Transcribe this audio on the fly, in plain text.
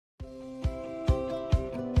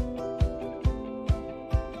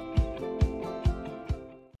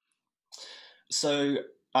So,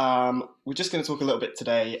 we're just going to talk a little bit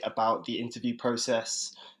today about the interview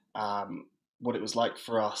process, what it was like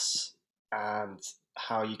for us, and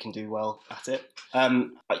how you can do well at it.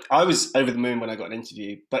 I was over the moon when I got an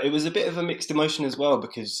interview, but it was a bit of a mixed emotion as well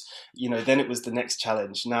because, then it was the next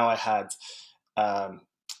challenge. Now I had um,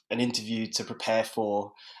 an interview to prepare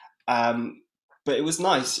for, um, but it was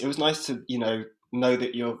nice. It was nice to, know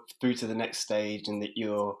that you're through to the next stage and that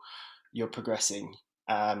you're progressing.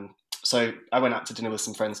 So I went out to dinner with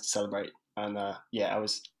some friends to celebrate, and yeah, I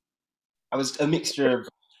was a mixture of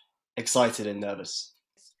excited and nervous.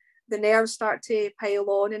 The nerves start to pile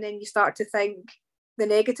on, and then you start to think the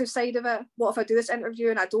negative side of it. What if I do this interview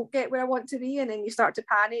and I don't get where I want to be? And then you start to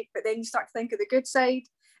panic, but then you start to think of the good side.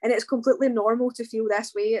 And it's completely normal to feel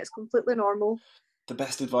this way. It's completely normal. The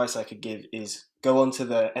best advice I could give is go onto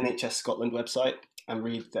the NHS Scotland website and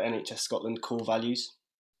read the NHS Scotland core values.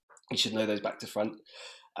 You should know those back to front.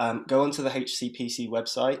 Go onto the HCPC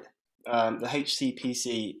website. The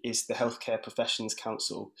HCPC is the Healthcare Professions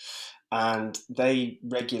Council, and they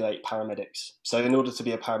regulate paramedics. So in order to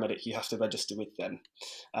be a paramedic, you have to register with them.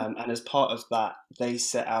 And as part of that, they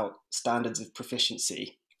set out standards of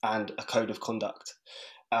proficiency and a code of conduct.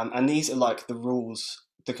 And these are like the rules,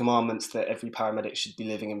 the commandments that every paramedic should be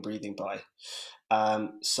living and breathing by.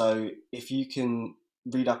 So if you can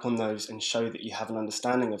read up on those and show that you have an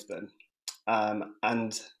understanding of them,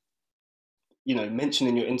 and mention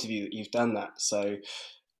in your interview that you've done that. So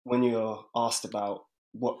when you're asked about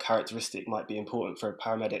what characteristic might be important for a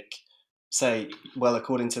paramedic, say, well,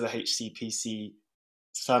 according to the HCPC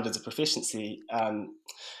standards of proficiency,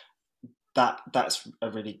 that's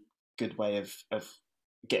a really good way of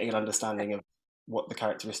getting an understanding of what the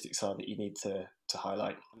characteristics are that you need to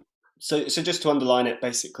highlight. So just to underline it,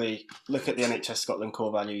 basically, look at the NHS Scotland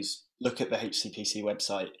core values, look at the HCPC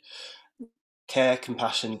website. Care,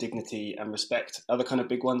 compassion, dignity, and respect are the kind of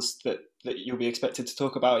big ones that you'll be expected to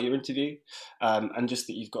talk about at your interview, and just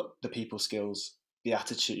that you've got the people skills, the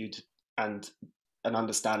attitude, and an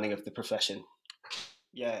understanding of the profession.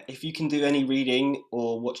 Yeah, if you can do any reading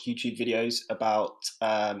or watch YouTube videos about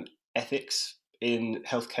ethics in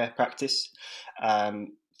healthcare practice,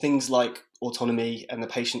 things like autonomy and the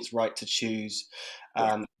patient's right to choose,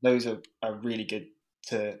 those are really good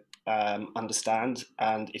to understand.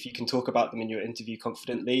 And if you can talk about them in your interview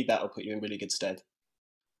confidently, that'll put you in really good stead.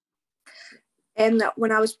 And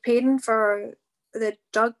when I was preparing for the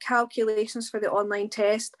drug calculations for the online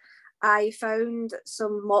test, I found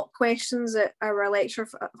some mock questions that our lecturer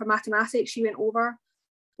for mathematics, she went over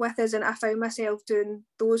with us, and I found myself doing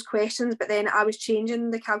those questions, but then I was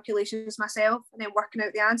changing the calculations myself and then working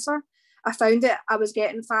out the answer. I found that I was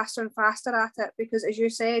getting faster and faster at it because, as you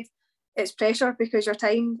said, it's pressure because you're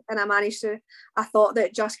timed, and I thought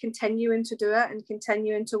that just continuing to do it and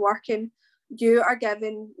continuing to work, and you are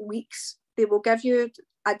given weeks. They will give you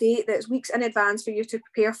a date that's weeks in advance for you to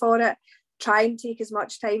prepare for it. Try and take as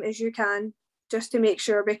much time as you can just to make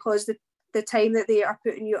sure, because the time that they are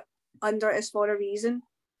putting you under is for a reason.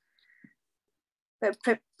 But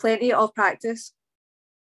plenty of practice.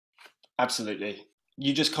 Absolutely.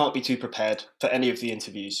 You just can't be too prepared for any of the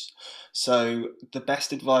interviews. So the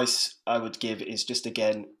best advice I would give is just,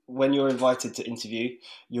 again, when you're invited to interview,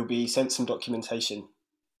 you'll be sent some documentation,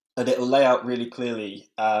 and it'll lay out really clearly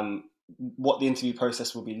what the interview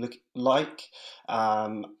process will be like,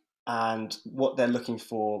 and what they're looking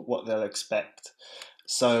for, what they'll expect.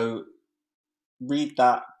 So read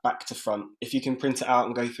that back to front. If you can print it out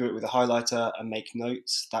and go through it with a highlighter and make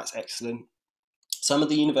notes, that's excellent. Some of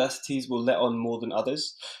the universities will let on more than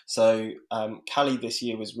others. So Cali this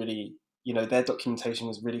year was really, their documentation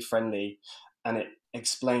was really friendly, and it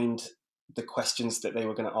explained the questions that they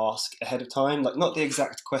were going to ask ahead of time. Like, not the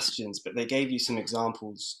exact questions, but they gave you some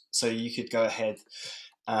examples so you could go ahead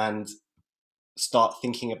and start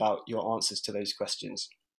thinking about your answers to those questions.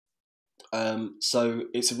 So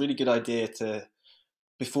it's a really good idea to,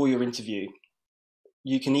 before your interview,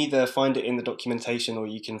 you can either find it in the documentation or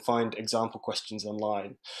you can find example questions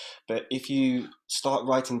online. But if you start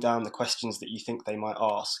writing down the questions that you think they might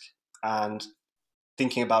ask and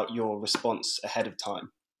thinking about your response ahead of time.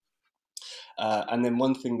 And then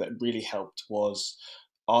one thing that really helped was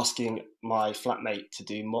asking my flatmate to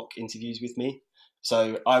do mock interviews with me.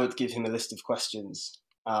 So I would give him a list of questions,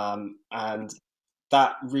 and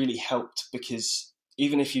that really helped, because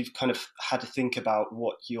even if you've kind of had to think about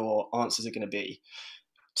what your answers are going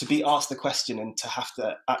to be asked the question and to have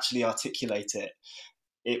to actually articulate it,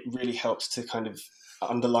 it really helps to kind of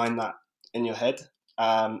underline that in your head.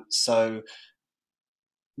 So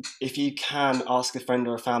if you can ask a friend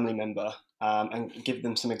or a family member and give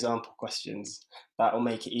them some example questions. That will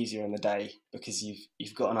make it easier on the day because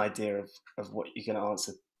you've got an idea of what you're going to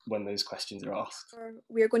answer when those questions are asked.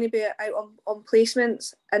 We're going to be out on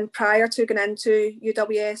placements, and prior to going into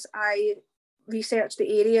UWS, I researched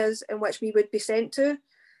the areas in which we would be sent to,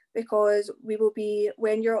 because we will be,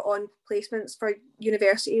 when you're on placements for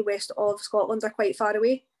university west of Scotland, are quite far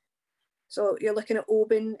away. So you're looking at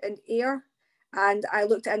Oban and Ayr, and I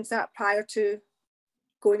looked into that prior to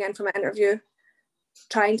going in for my interview,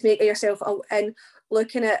 trying to make it yourself, and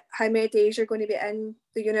looking at how many days you're going to be in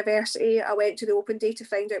the university. I went to the open day to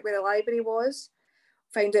find out where the library was,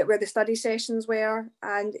 find out where the study sessions were,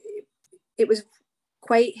 and it was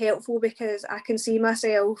quite helpful because I can see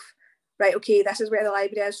myself, right, okay, this is where the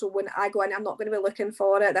library is, so when I go in, I'm not going to be looking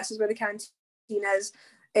for it. This is where the canteen is.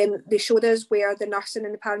 They showed us where the nursing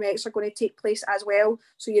and the paramedics are going to take place as well,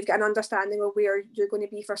 so you've got an understanding of where you're going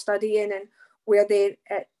to be for studying, and where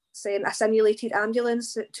it's a simulated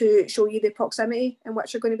ambulance to show you the proximity in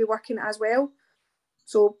which you're going to be working as well.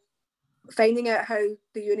 So finding out how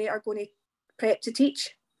the unit are going to prep to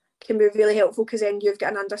teach can be really helpful, because then you've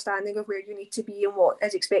got an understanding of where you need to be and what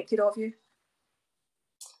is expected of you.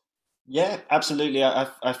 Yeah, absolutely.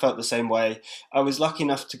 I felt the same way. I was lucky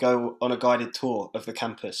enough to go on a guided tour of the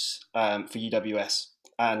campus for UWS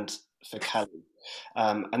and for Cali,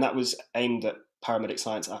 and that was aimed at paramedic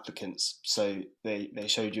science applicants. So they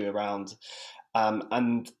showed you around,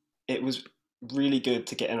 and it was really good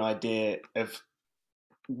to get an idea of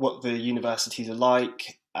what the universities are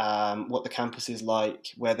like, what the campus is like,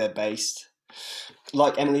 where they're based.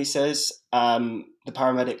 Like Emily says, the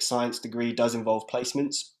paramedic science degree does involve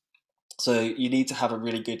placements. So you need to have a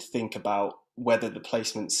really good think about whether the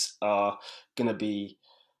placements are going to be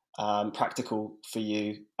practical for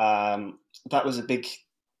you. That was a big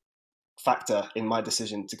factor in my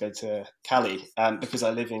decision to go to Cali, because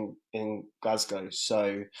I live in Glasgow.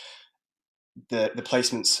 So the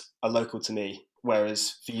placements are local to me,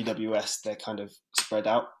 whereas for UWS, they're kind of spread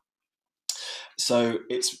out. So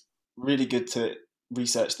it's really good to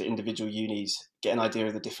research the individual unis, get an idea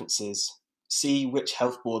of the differences, see which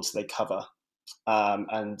health boards they cover,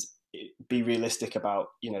 and be realistic about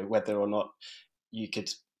whether or not you could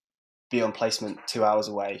be on placement 2 hours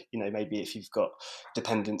away. Maybe if you've got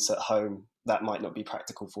dependents at home, that might not be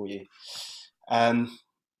practical for you.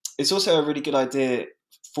 It's also a really good idea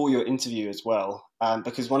for your interview as well,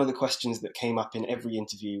 because one of the questions that came up in every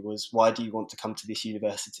interview was, why do you want to come to this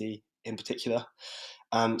university in particular?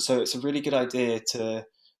 So it's a really good idea to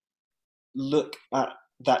look at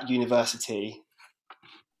that university,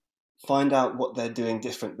 find out what they're doing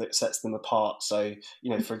different that sets them apart. So,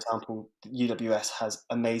 for example, UWS has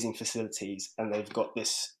amazing facilities and they've got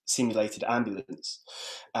this simulated ambulance.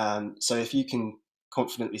 So if you can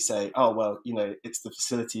confidently say, oh, well, it's the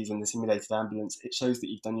facilities and the simulated ambulance, it shows that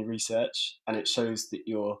you've done your research and it shows that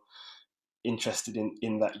you're interested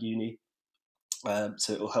in that uni.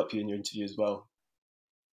 So it will help you in your interview as well.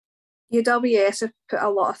 UWS have put a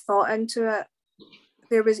lot of thought into it.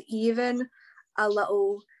 There was even a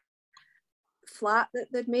little flat that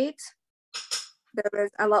they'd made. There was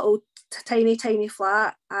a little tiny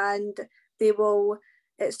flat, and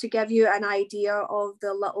it's to give you an idea of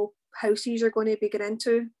the little houses you're going to be getting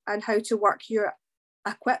into and how to work your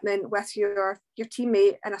equipment with your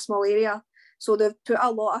teammate in a small area. So they've put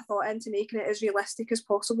a lot of thought into making it as realistic as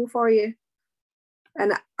possible for you.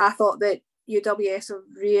 And I thought that UWS have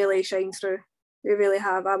really shined through. They really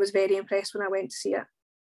have. I was very impressed when I went to see it.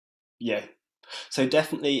 Yeah. So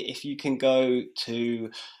definitely, if you can go to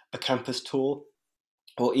a campus tour,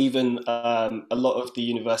 or even a lot of the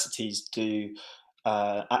universities do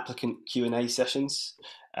applicant Q&A sessions.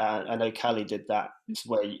 I know Cali did that,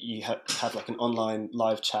 where you have like an online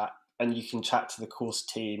live chat, and you can chat to the course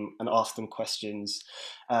team and ask them questions.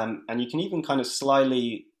 And you can even kind of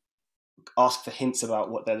slyly ask for hints about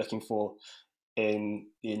what they're looking for in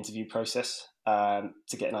the interview process,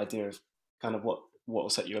 to get an idea of kind of what will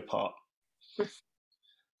set you apart.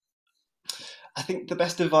 I think the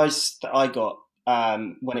best advice that I got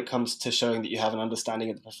when it comes to showing that you have an understanding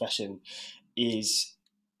of the profession is,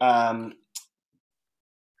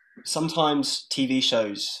 sometimes TV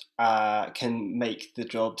shows can make the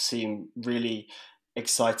job seem really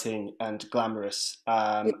exciting and glamorous,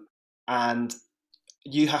 and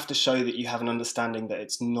you have to show that you have an understanding that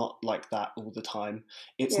it's not like that all the time.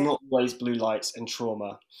 It's not always blue lights and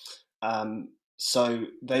trauma. So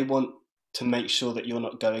they want to make sure that you're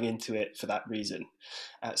not going into it for that reason.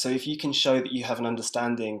 So if you can show that you have an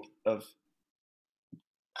understanding of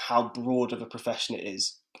how broad of a profession it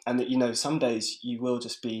is, and that some days you will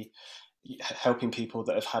just be helping people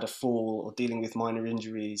that have had a fall or dealing with minor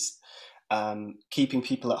injuries, keeping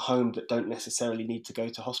people at home that don't necessarily need to go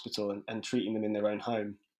to hospital, and treating them in their own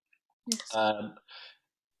home. Yes. Um,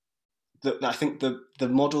 I think the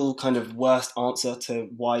model kind of worst answer to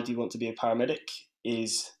why do you want to be a paramedic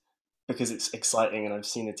is because it's exciting and I've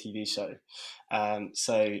seen a TV show.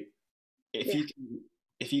 So if Yeah. you can,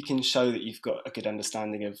 if you can show that you've got a good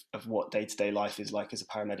understanding of what day-to-day life is like as a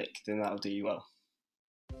paramedic, then that'll do you well.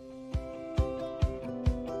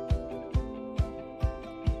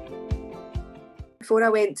 Before I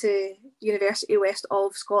went to University West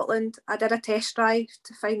of Scotland, I did a test drive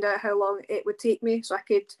to find out how long it would take me, so I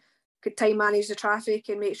could time manage the traffic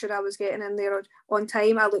and make sure I was getting in there on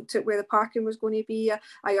time. I looked at where the parking was going to be.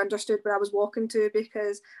 I understood where I was walking to,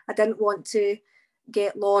 because I didn't want to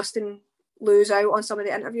get lost and lose out on some of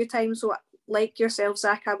the interview time. So like yourself,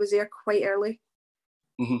 Zach, I was there quite early.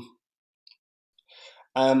 Mm-hmm.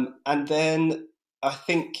 And then I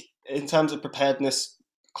think in terms of preparedness,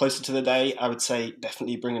 closer to the day, I would say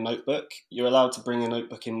definitely bring a notebook. You're allowed to bring a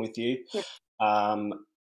notebook in with you. Yeah.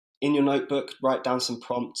 In your notebook, write down some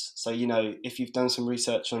prompts. So, if you've done some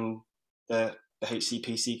research on the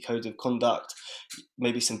HCPC Code of Conduct,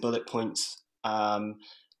 maybe some bullet points, kind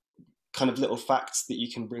of little facts that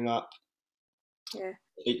you can bring up. Yeah.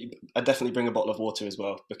 I definitely bring a bottle of water as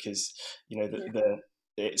well, because,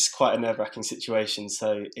 it's quite a nerve-wracking situation.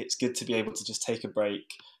 So it's good to be able to just take a break,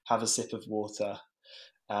 have a sip of water,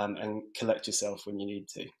 and collect yourself when you need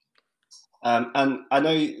to. And I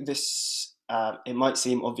know this, it might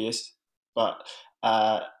seem obvious, but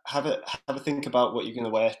have a think about what you're going to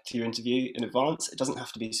wear to your interview in advance. It doesn't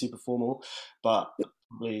have to be super formal, but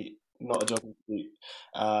probably not a jogging suit.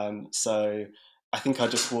 So I think I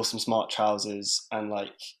just wore some smart trousers and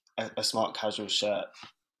like a smart casual shirt,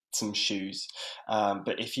 some shoes.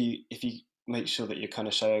 But if you make sure that you're kind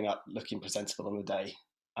of showing up looking presentable on the day,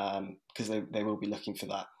 because they will be looking for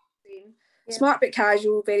that. Yeah. Smart but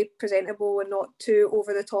casual, very presentable, and not too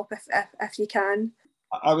over the top if you can.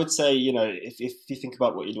 I would say, if you think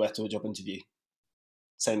about what you'd wear to a job interview,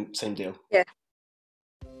 same deal. Yeah.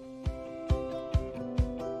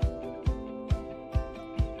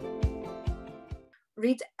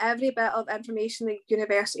 Read every bit of information the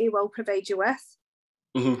university will provide you with.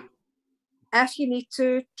 Mm-hmm. If you need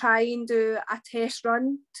to, try and do a test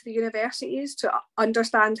run to the universities to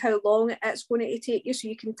understand how long it's going to take you, so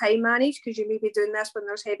you can time manage, because you may be doing this when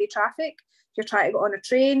there's heavy traffic. If you're trying to get on a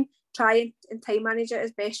train, try and time manage it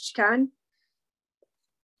as best you can.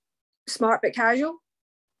 Smart but casual.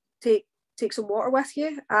 Take some water with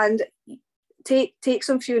you, and take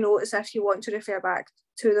some few notes if you want to refer back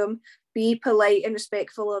to them. Be polite and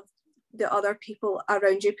respectful of the other people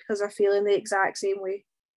around you, because they're feeling the exact same way.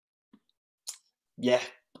 Yeah,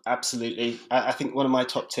 absolutely. I think one of my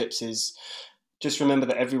top tips is just remember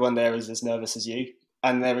that everyone there is as nervous as you,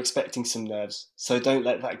 and they're expecting some nerves. So don't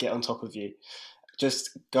let that get on top of you.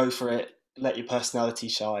 Just go for it. Let your personality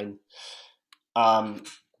shine.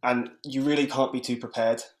 And you really can't be too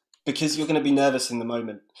prepared, because you're going to be nervous in the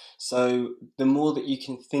moment. So the more that you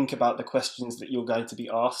can think about the questions that you're going to be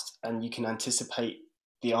asked, and you can anticipate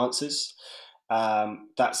the answers,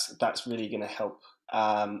 that's really going to help.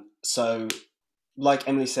 So like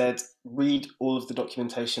Emily said, read all of the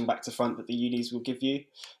documentation back to front that the unis will give you.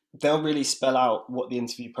 They'll really spell out what the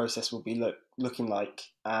interview process will be looking like,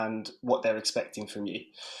 and what they're expecting from you.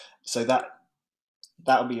 So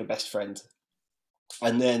that'll be your best friend.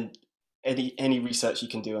 And then any research you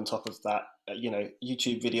can do on top of that,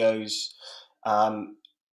 YouTube videos,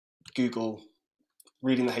 Google,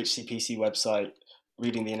 reading the HCPC website,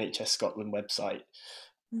 reading the NHS Scotland website,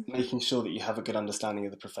 making sure that you have a good understanding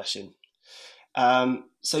of the profession.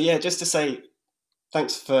 So yeah, just to say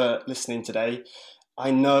thanks for listening today. I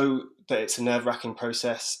know that it's a nerve-wracking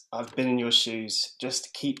process. I've been in your shoes.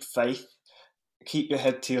 Just keep faith, keep your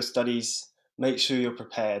head to your studies, make sure you're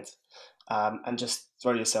prepared, and just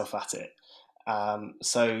throw yourself at it.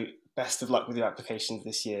 So best of luck with your applications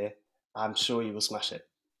this year. I'm sure you will smash it.